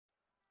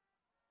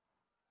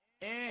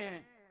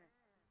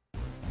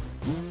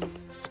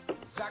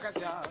Saga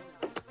show.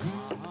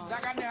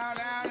 Saga now.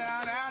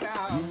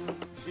 Yeah.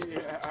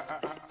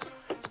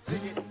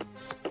 Sing it.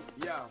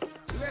 Yo,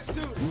 let's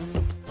do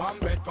this. Palm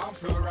bed, palm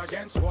floor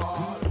against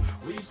wall.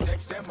 We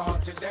sex them all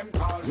till them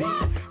call me.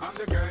 I'm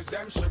the girls,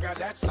 them sugar,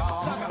 that's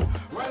all.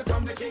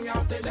 Welcome the king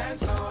of the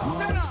dance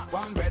hall.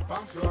 Palm bed,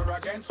 palm floor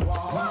against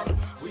wall.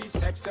 We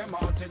sex them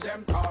all till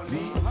them call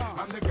me.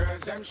 I'm the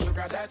girls, them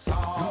sugar, that's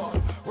all.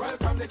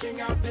 Welcome the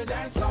king of the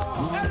dance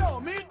hall. Hello,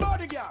 meet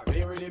body girl.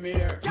 Here in the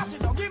mirror. Catch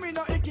it, don't give me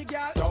no icky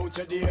girl. Don't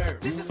you dare.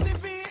 Did you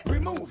stiffy?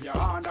 Remove your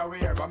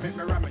underwear, but make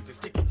me ram it,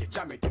 stick it, you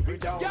jam it, you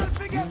down. Girl,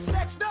 forget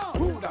sex down.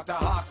 Who that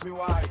ask me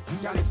why?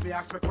 Girl, it's me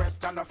ask me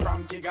question a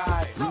Frankie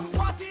guy. Some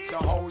fatty. So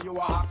how you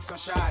a act so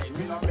shy?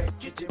 Me no make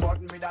kitty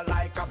button me da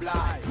like a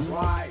blind.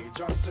 Why?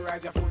 Just to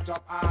raise your foot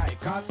up high.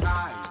 Cause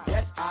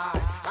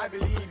I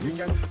believe you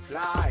can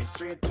fly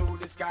straight to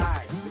the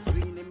sky.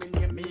 Between him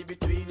and me,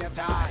 between your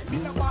time. Me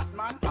no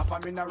Batman, half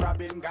a me no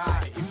Robin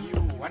guy. If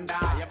you and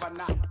I ever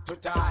not to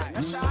tie,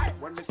 no shy.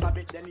 When me slap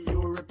it, then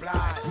you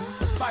reply.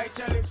 Bite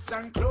your lips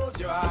and close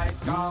your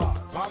eyes. Cause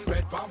palm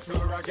bed, palm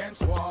floor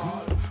against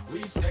wall.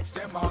 We sex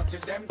them all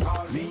till them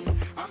call me.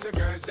 I'm the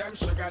girls, them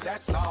sugar,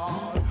 that's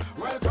all.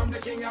 Welcome the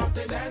king of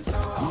the dance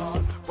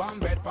hall. Palm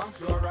bed, palm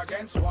floor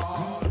against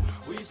wall.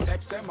 We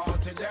sex them all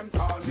till them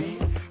call me.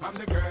 I'm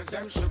the girls,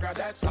 them sugar,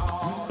 that's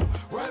all.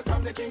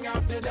 Welcome the king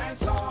of the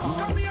dance hall.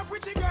 Come here,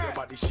 pretty girl. Your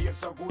body shape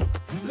so good.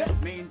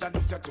 Let me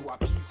introduce you to a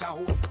piece of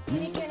wood.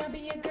 Can I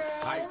be a girl?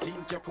 I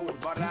think you're cool,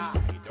 but I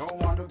don't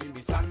want to be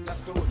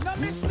misunderstood. No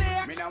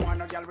mistake. Me no want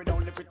no girl with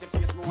only pretty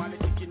face. Me want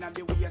the ticking and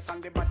the waist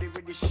and the body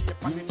with the shape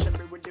and the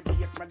cherry with the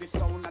bass, man the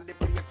sound and the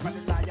place, man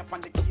the lie up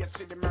and the case,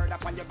 see the murder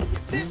up on your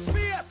base. This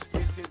face,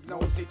 this is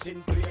no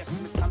sitting place.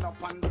 Me stand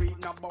up and read,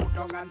 no bow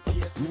down and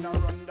taste. Me no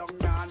run down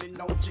none in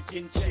no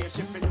chicken chase.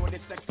 If you know the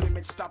sex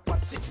limit stop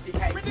at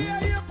 68. Me near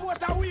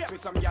airport away with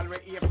some girl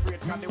with air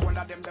freight. Cause the one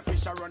of them the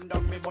fish a run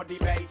down me body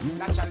bay.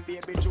 Natural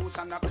baby juice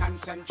and no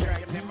concentrate.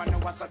 You never know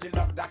what's the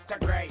love Dr.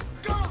 Grey.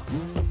 Go!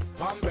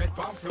 Palm bed,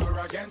 palm floor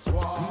against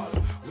wall.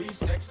 We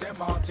sex them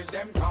all till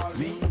them call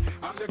me.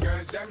 I'm the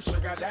girls, them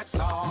sugar, that's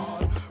all.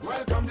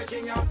 Welcome the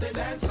king of the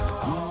dance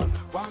hall.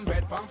 Palm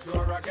bed, palm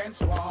floor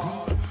against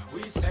wall.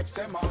 We sex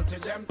them all till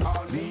them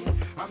call me.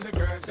 I'm the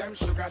girls, them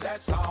sugar,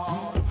 that's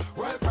all.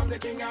 Welcome the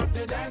king of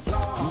the dance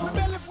hall. My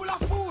belly full of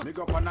food. Me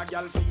go on a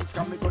gal feast.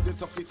 Can me go the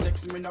Sophie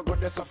sex, me no go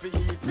the Sophie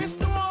eat. Miss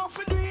know how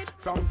to do it.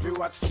 From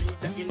Pure Street,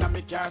 the inna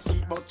me car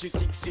seat, but she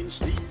 6-inch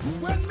deep.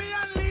 When me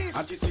unleash,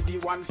 and she see the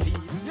 1 feet.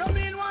 You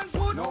mean 1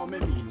 foot? No, me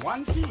mean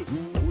 1 feet.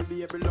 Who'll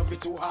be able to love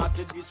it too hard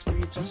to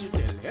discreet? And she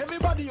tell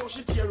everybody how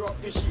she tear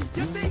up the sheet.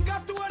 You think I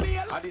do a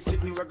nail? I the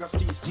Sydney we go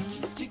ski.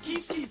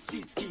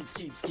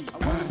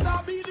 I wanna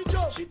start be the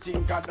judge. She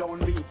think I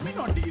don't beat. Me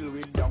no deal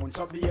with down,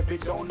 so baby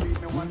don't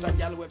beat. Me want a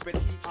gal with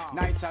petite,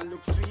 nice and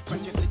look sweet.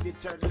 When you see the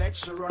third leg,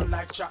 she run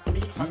like chop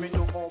meat. For me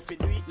know how to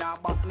do it, now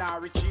back, now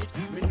retreat.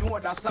 Me know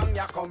that song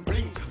ya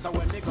complete. So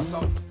when they go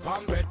some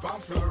palm bed,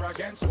 palm floor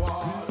against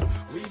wall.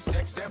 We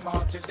sex them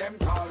all till them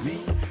call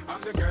me.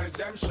 I'm the girls,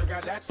 them sugar,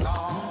 that's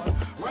all.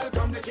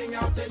 Welcome the king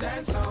of the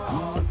dance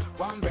hall.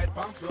 Palm bed,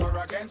 palm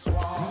floor against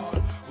wall.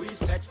 We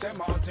sex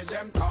them all till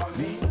them call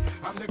me.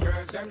 I'm the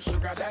girls, them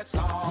sugar, that's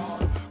all.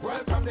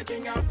 Welcome the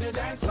king of the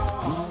dance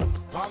hall.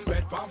 Palm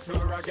bed, palm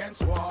floor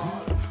against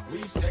wall.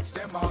 We sex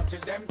them all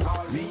till them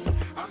call me.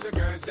 I'm the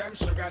girls, them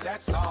sugar,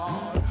 that's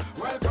all.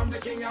 Welcome the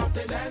king of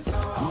the dance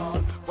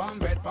hall. Palm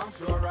bed, palm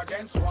floor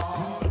against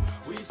wall.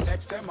 We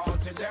sex them all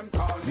till them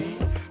call me.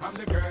 I'm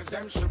the girls,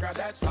 them sugar,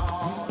 that's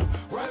all.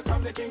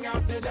 Welcome the king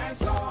of the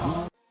dance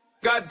hall.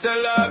 Got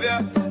to love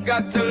ya,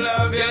 got to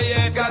love ya,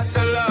 yeah, got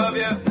to love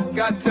ya,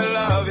 got to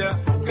love ya,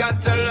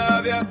 got to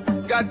love ya,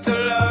 got to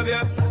love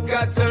ya,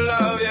 got to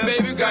love ya,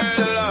 baby, got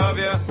to love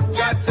ya,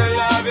 got to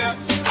love ya,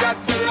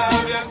 got to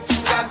love ya,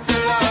 got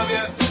to love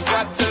ya,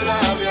 got to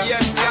love ya,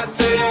 yes, got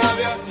to love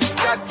ya,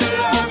 got to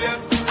love ya,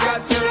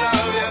 got to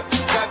love ya,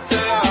 got to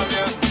love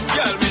ya.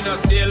 Girl, me no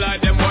stay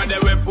like them when they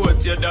will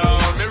put you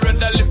down. Me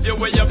rather lift you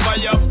way up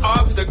high up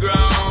off the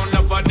ground.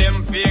 Enough of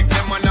them fake,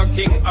 them are no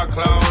king or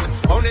clown.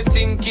 Only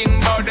thinking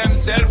about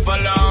themself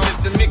alone.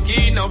 Listen me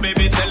key now,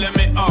 baby, telling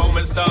me how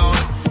me sound.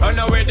 Run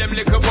away them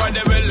little boy,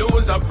 they will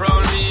lose up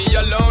round me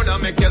alone. I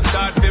make you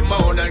start to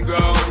moan and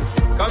groan.